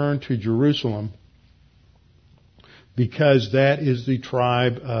return to Jerusalem, because that is the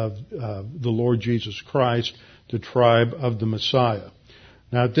tribe of the Lord Jesus Christ, the tribe of the Messiah.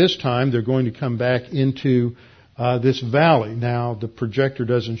 Now at this time, they're going to come back into this valley. Now the projector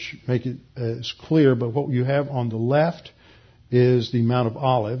doesn't make it as clear, but what you have on the left is the Mount of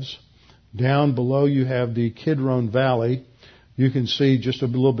Olives. Down below you have the Kidron Valley. You can see just a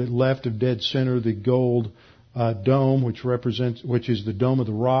little bit left of dead center the gold dome, which is the Dome of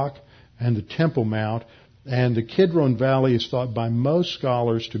the Rock, and the Temple Mount. And the Kidron Valley is thought by most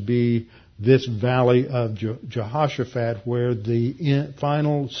scholars to be this valley of Jehoshaphat, where the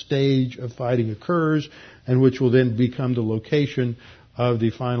final stage of fighting occurs, and which will then become the location of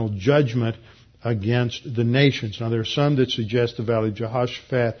the final judgment against the nations. Now, there are some that suggest the valley of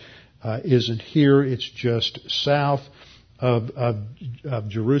Jehoshaphat isn't here. It's just south of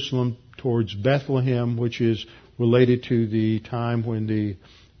Jerusalem towards Bethlehem, which is related to the time when the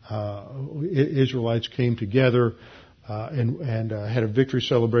Israelites came together and had a victory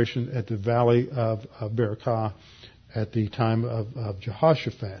celebration at the valley of Berakah at the time of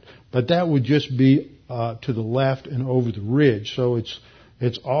Jehoshaphat. But that would just be to the left and over the ridge. So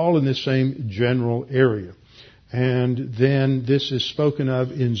it's all in the same general area. And then this is spoken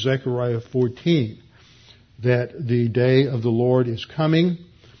of in Zechariah 14, that the day of the Lord is coming,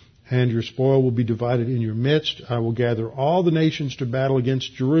 and your spoil will be divided in your midst. I will gather all the nations to battle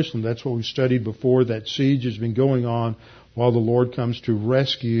against Jerusalem. That's what we studied before. That siege has been going on while the Lord comes to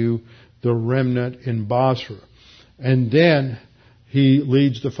rescue the remnant in Basra. And then he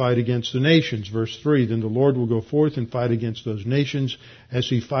leads the fight against the nations. Verse 3, then the Lord will go forth and fight against those nations as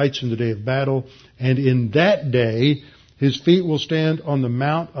he fights in the day of battle. And in that day, his feet will stand on the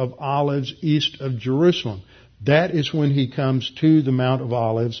Mount of Olives east of Jerusalem. That is when he comes to the Mount of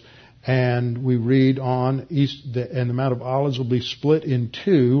Olives. And we read on, and the Mount of Olives will be split in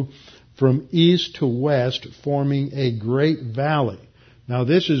two from east to west, forming a great valley. Now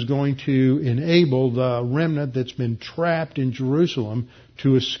this is going to enable the remnant that's been trapped in Jerusalem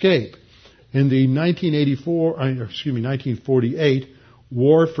to escape. In the 1948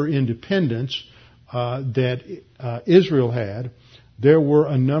 War for Independence that Israel had, there were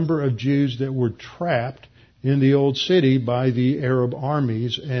a number of Jews that were trapped in the old city by the Arab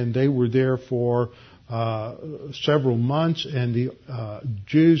armies, and they were there for several months, and the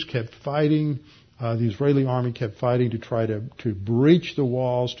Jews kept fighting. The Israeli army kept fighting to try to breach the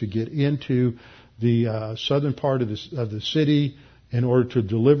walls, to get into the southern part of the city in order to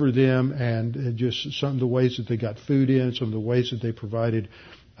deliver them, and just some of the ways that they got food in, some of the ways that they provided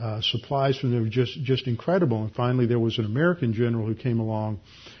supplies from them were just incredible. And finally, there was an American general who came along,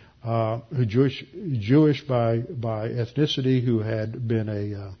 Jewish by ethnicity, who had been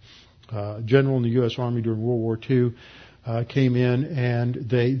a general in the U.S. Army during World War II. Came in and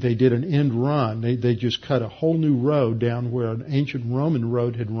they did an end run. They just cut a whole new road down where an ancient Roman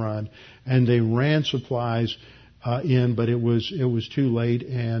road had run, and they ran supplies in, but it was too late,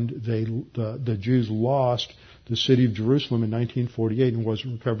 and the Jews lost the city of Jerusalem in 1948 and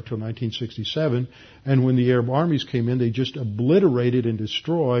wasn't recovered till 1967. And when the Arab armies came in, they just obliterated and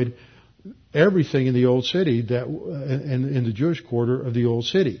destroyed everything in the old city in the Jewish quarter of the old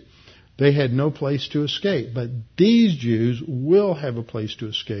city. They had no place to escape. But these Jews will have a place to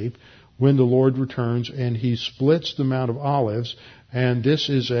escape when the Lord returns, and He splits the Mount of Olives. And this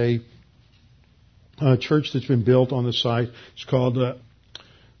is a church that's been built on the site. It's called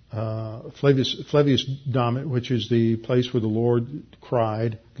Flavius Domet, which is the place where the Lord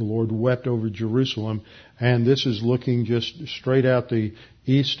cried, the Lord wept over Jerusalem. And this is looking just straight out the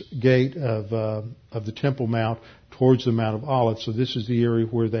east gate of the Temple Mount towards the Mount of Olives. So this is the area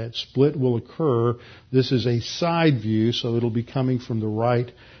where that split will occur. This is a side view, so it'll be coming from the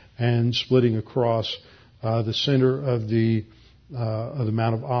right and splitting across the center of the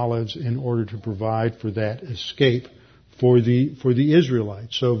Mount of Olives in order to provide for that escape for the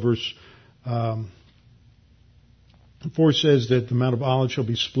Israelites. So verse 4 says that the Mount of Olives shall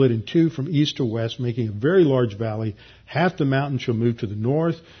be split in two from east to west, making a very large valley. Half the mountain shall move to the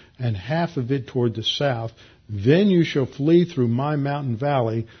north, and half of it toward the south. Then you shall flee through my mountain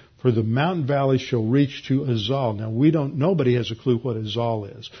valley, for the mountain valley shall reach to Azal. Now nobody has a clue what Azal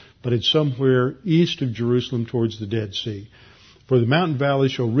is, but it's somewhere east of Jerusalem towards the Dead Sea. For the mountain valley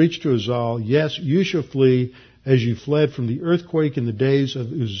shall reach to Azal. Yes, you shall flee as you fled from the earthquake in the days of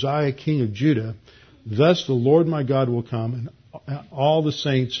Uzziah king of Judah. Thus the Lord my God will come, and all the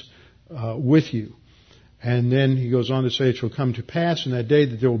saints with you. And then he goes on to say, it shall come to pass in that day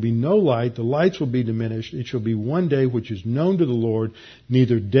that there will be no light, the lights will be diminished. It shall be one day which is known to the Lord,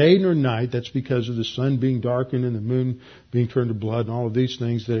 neither day nor night. That's because of the sun being darkened and the moon being turned to blood and all of these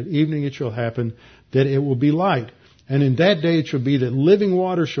things, that at evening it shall happen that it will be light. And in that day it shall be that living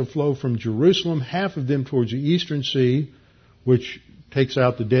water shall flow from Jerusalem, half of them towards the eastern sea, which takes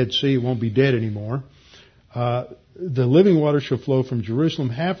out the Dead Sea. It won't be dead anymore. The living water shall flow from Jerusalem,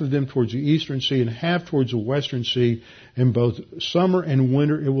 half of them towards the eastern sea and half towards the western sea. In both summer and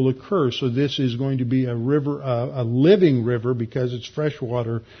winter it will occur. So this is going to be a river, a living river, because it's fresh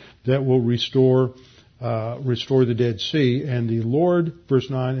water that will restore the Dead Sea. And the Lord, verse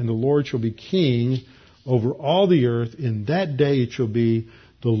 9, and the Lord shall be king over all the earth. In that day it shall be,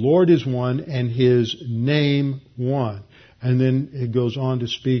 the Lord is one and His name one. And then it goes on to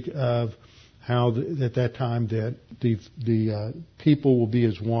speak of how at that time that the people will be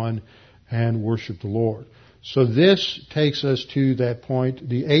as one and worship the Lord. So this takes us to that point,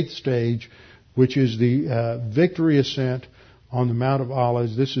 the eighth stage, which is the victory ascent on the Mount of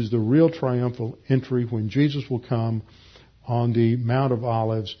Olives. This is the real triumphal entry when Jesus will come on the Mount of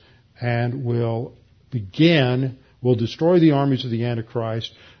Olives and will destroy the armies of the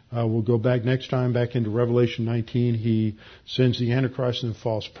Antichrist. We'll go back next time back into Revelation 19. He sends the Antichrist and the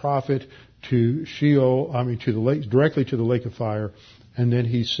false prophet to Sheol, to the lake, directly to the lake of fire, and then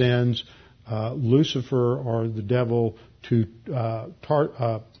he sends Lucifer, or the devil, to the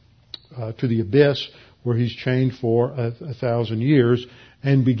abyss, where he's chained for 1,000 years,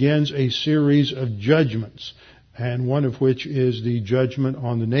 and begins a series of judgments, and one of which is the judgment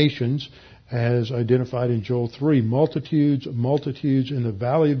on the nations, as identified in Joel 3. Multitudes in the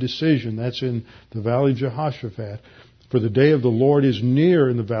valley of decision. That's in the valley of Jehoshaphat. For the day of the Lord is near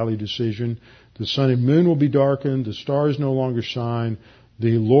in the valley of decision. The sun and moon will be darkened. The stars no longer shine.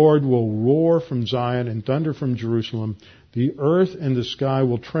 The Lord will roar from Zion and thunder from Jerusalem. The earth and the sky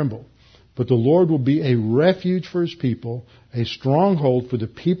will tremble. But the Lord will be a refuge for His people, a stronghold for the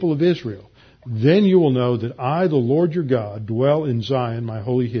people of Israel. Then you will know that I, the Lord your God, dwell in Zion, my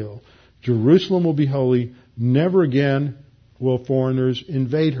holy hill. Jerusalem will be holy. Never again will foreigners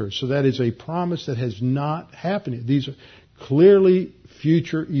invade her. So that is a promise that has not happened. These are clearly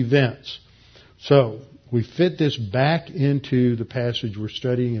future events. So we fit this back into the passage we're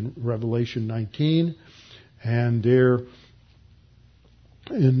studying in Revelation 19, and there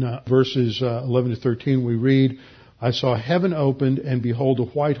in verses 11 to 13 we read, I saw heaven opened, and behold a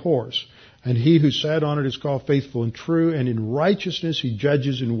white horse, and he who sat on it is called Faithful and True, and in righteousness he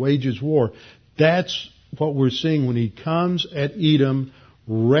judges and wages war. That's what we're seeing when he comes at Edom,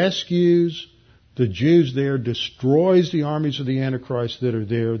 rescues the Jews there, destroys the armies of the Antichrist that are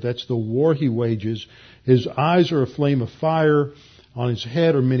there. That's the war he wages. His eyes are a flame of fire. On his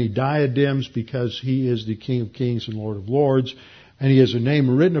head are many diadems, because he is the King of Kings and Lord of Lords. And he has a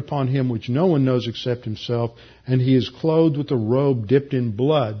name written upon him which no one knows except himself. And he is clothed with a robe dipped in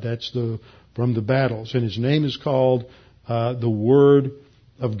blood. That's from the battles. And his name is called the Word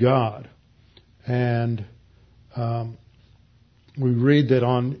of God. And we read that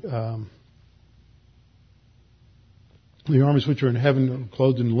on the armies which are in heaven are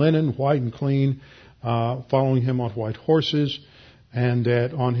clothed in linen, white and clean, following him on white horses, and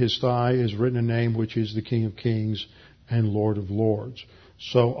that on his thigh is written a name which is the King of Kings and Lord of Lords.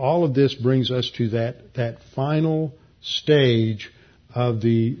 So all of this brings us to that final stage of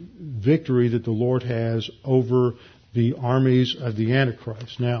the victory that the Lord has over the armies of the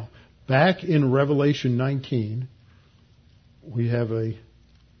Antichrist. Now, back in Revelation 19, we have a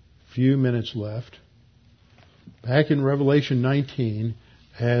few minutes left. Back in Revelation 19,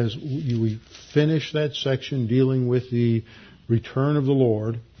 as we finish that section dealing with the return of the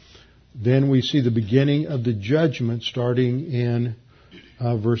Lord, then we see the beginning of the judgment starting in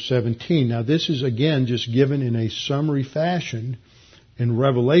verse 17. Now this is again just given in a summary fashion in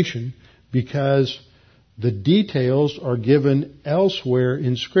Revelation, because the details are given elsewhere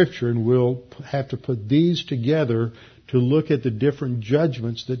in Scripture, and we'll have to put these together to look at the different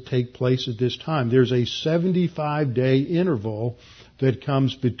judgments that take place at this time. There's a 75-day interval that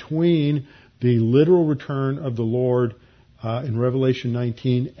comes between the literal return of the Lord in Revelation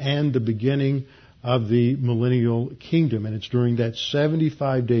 19 and the beginning of the millennial kingdom. And it's during that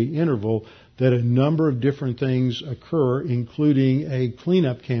 75-day interval that a number of different things occur, including a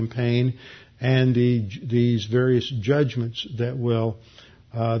cleanup campaign and these various judgments that will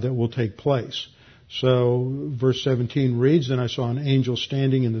take place. So verse 17 reads, Then I saw an angel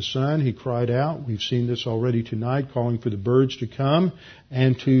standing in the sun. He cried out. We've seen this already tonight, calling for the birds to come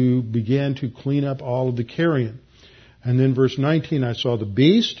and to begin to clean up all of the carrion. And then verse 19, I saw the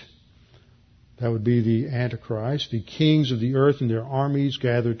beast. That would be the Antichrist. The kings of the earth and their armies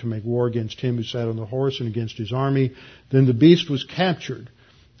gathered to make war against him who sat on the horse and against his army. Then the beast was captured,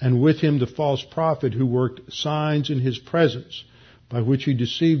 and with him the false prophet who worked signs in his presence, by which he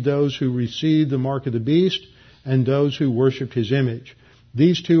deceived those who received the mark of the beast and those who worshipped his image.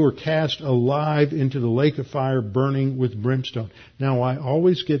 These two are cast alive into the lake of fire burning with brimstone. Now I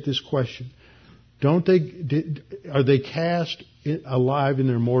always get this question. Are they cast alive in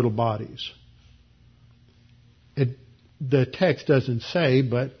their mortal bodies? The text doesn't say,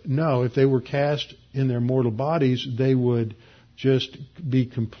 but no, if they were cast in their mortal bodies, they would just be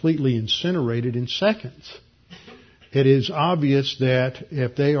completely incinerated in seconds. It is obvious that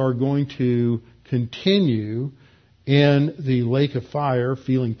if they are going to continue in the lake of fire,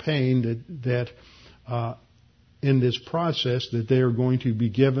 feeling pain, that in this process, that they are going to be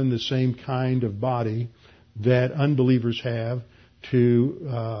given the same kind of body that unbelievers have as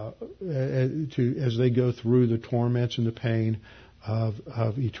they go through the torments and the pain of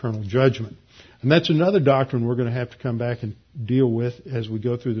eternal judgment. And that's another doctrine we're going to have to come back and deal with as we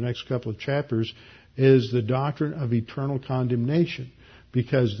go through the next couple of chapters, is the doctrine of eternal condemnation.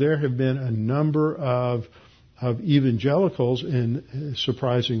 Because there have been a number of evangelicals,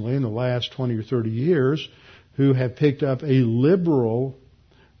 surprisingly, in the last 20 or 30 years, who have picked up a liberal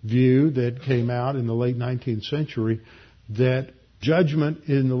view that came out in the late 19th century that judgment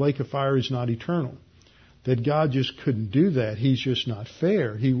in the lake of fire is not eternal. That God just couldn't do that. He's just not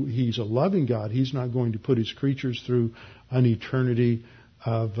fair. He's a loving God. He's not going to put his creatures through an eternity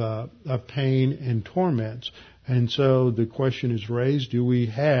of pain and torments. And so the question is raised,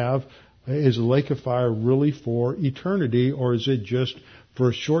 is the lake of fire really for eternity, or is it just for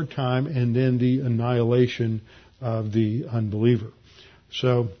a short time and then the annihilation of the unbeliever?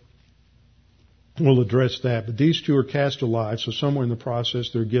 So we'll address that. But these two are cast alive, so somewhere in the process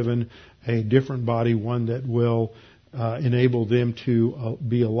they're given a different body, one that will enable them to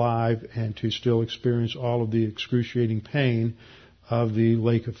be alive and to still experience all of the excruciating pain of the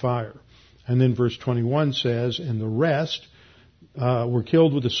lake of fire. And then verse 21 says, And the rest were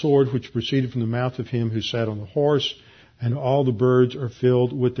killed with the sword which proceeded from the mouth of him who sat on the horse, and all the birds are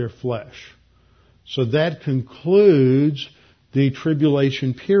filled with their flesh. So that concludes the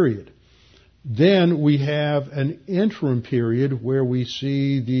tribulation period. Then we have an interim period where we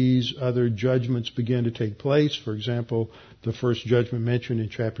see these other judgments begin to take place. For example, the first judgment mentioned in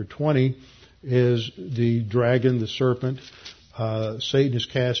chapter 20 is the dragon, the serpent. Satan is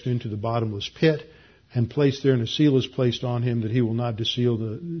cast into the bottomless pit and placed there, and a seal is placed on him that he will not deceive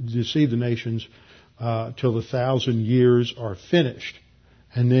the nations till the 1,000 years are finished.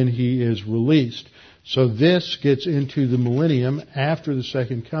 And then he is released. So this gets into the millennium after the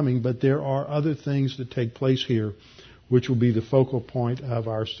second coming, but there are other things that take place here, which will be the focal point of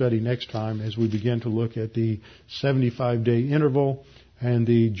our study next time as we begin to look at the 75-day interval and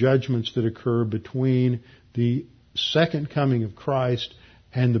the judgments that occur between the second coming of Christ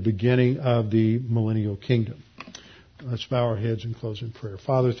and the beginning of the millennial kingdom. Let's bow our heads and close in prayer.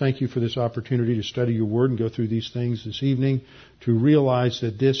 Father, thank you for this opportunity to study your word and go through these things this evening, to realize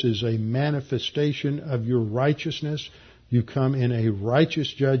that this is a manifestation of your righteousness. You come in a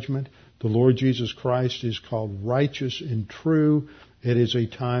righteous judgment. The Lord Jesus Christ is called righteous and true. It is a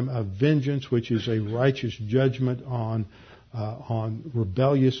time of vengeance, which is a righteous judgment on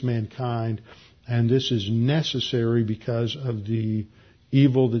rebellious mankind. And this is necessary because of the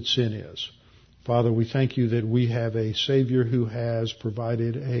evil that sin is. Father, we thank you that we have a Savior who has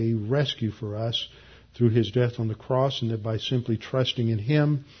provided a rescue for us through his death on the cross, and that by simply trusting in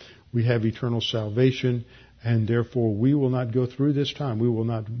him, we have eternal salvation, and therefore we will not go through this time. We will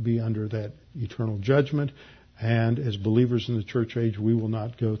not be under that eternal judgment, and as believers in the church age, we will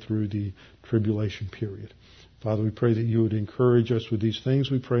not go through the tribulation period. Father, we pray that you would encourage us with these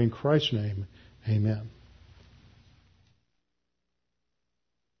things. We pray in Christ's name. Amen.